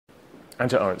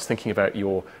Angela Ahrendts, thinking about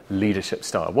your leadership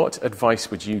style, what advice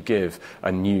would you give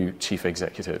a new chief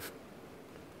executive?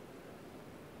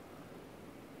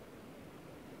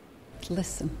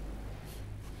 Listen.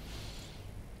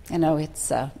 You know,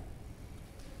 it's,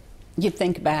 you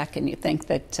think back and you think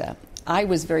that I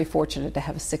was very fortunate to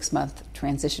have a 6-month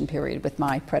transition period with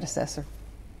my predecessor.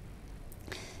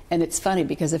 And it's funny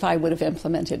because if I would have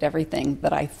implemented everything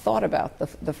that I thought about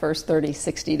the first 30,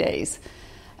 60 days,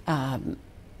 you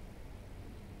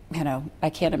know, I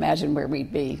can't imagine where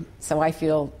we'd be. So I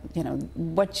feel, you know,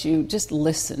 what you just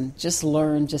listen, just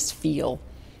learn, just feel.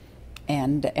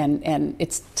 And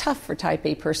it's tough for type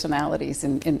A personalities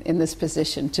in this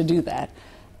position to do that.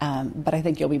 But I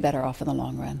think you'll be better off in the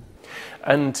long run.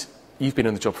 And you've been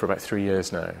in the job for about 3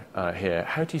 years now here.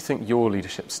 How do you think your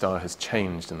leadership style has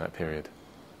changed in that period?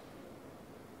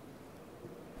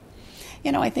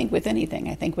 You know, I think with anything,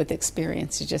 I think with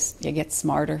experience, you get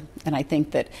smarter. And I think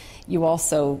that you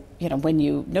also, you know,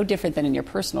 no different than in your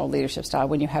personal leadership style,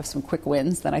 when you have some quick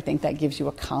wins, then I think that gives you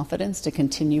a confidence to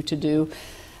continue to do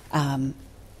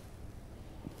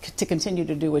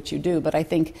what you do. But I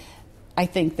think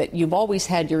that you've always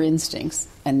had your instincts,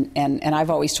 and I've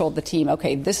always told the team,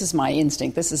 okay, this is my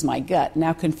instinct, this is my gut,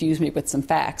 now confuse me with some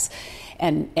facts.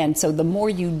 And so the more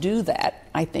you do that,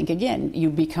 I think, again, you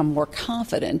become more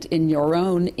confident in your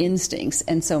own instincts.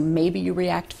 And so maybe you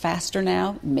react faster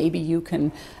now, maybe you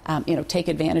can, take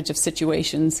advantage of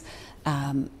situations,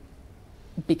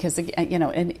 because, you know,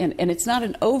 and it's not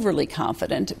an overly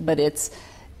confident, but it's,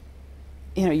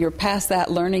 you know, you're past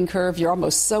that learning curve, you're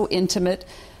almost so intimate.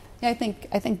 I think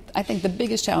the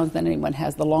biggest challenge that anyone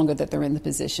has, the longer that they're in the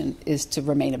position, is to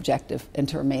remain objective and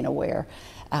to remain aware.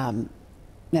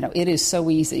 You know, it is so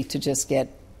easy to just get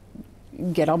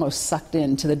almost sucked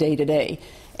into the day-to-day.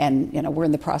 And, you know, we're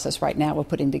in the process right now of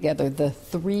putting together the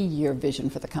 3-year vision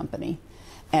for the company.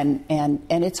 And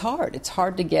it's hard. It's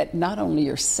hard to get not only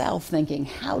yourself thinking,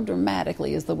 how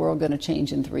dramatically is the world going to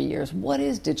change in 3 years? What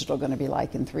is digital going to be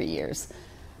like in 3 years?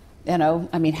 You know,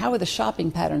 I mean, how are the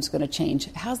shopping patterns going to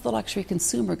change? How's the luxury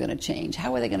consumer going to change?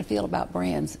 How are they going to feel about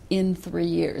brands in 3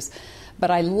 years?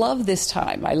 But I love this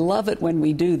time. I love it when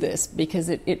we do this, because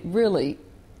it really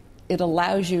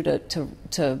allows you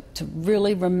to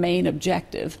really remain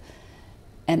objective.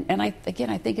 And I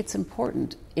think it's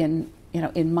important in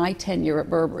my tenure at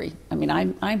Burberry. I mean,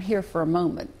 I'm here for a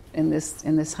moment in this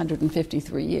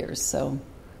 153 years. So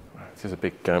this is a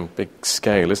big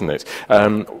scale, isn't it?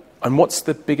 And what's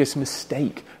the biggest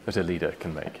mistake that a leader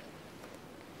can make?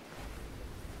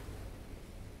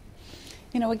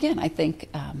 You know, again, I think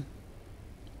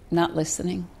not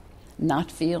listening,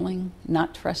 not feeling,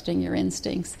 not trusting your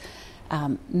instincts,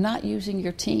 not using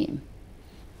your team.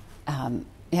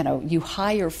 You know, you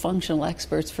hire functional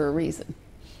experts for a reason.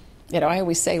 You know, I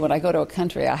always say when I go to a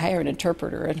country, I hire an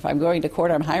interpreter, and if I'm going to court,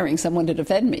 I'm hiring someone to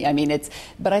defend me. I mean,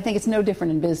 but I think it's no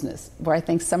different in business, where I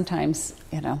think sometimes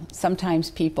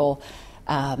people,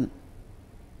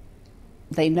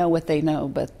 they know what they know,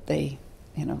 but the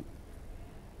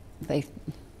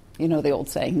old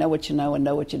saying, know what you know and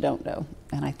know what you don't know.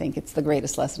 And I think it's the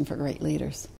greatest lesson for great leaders.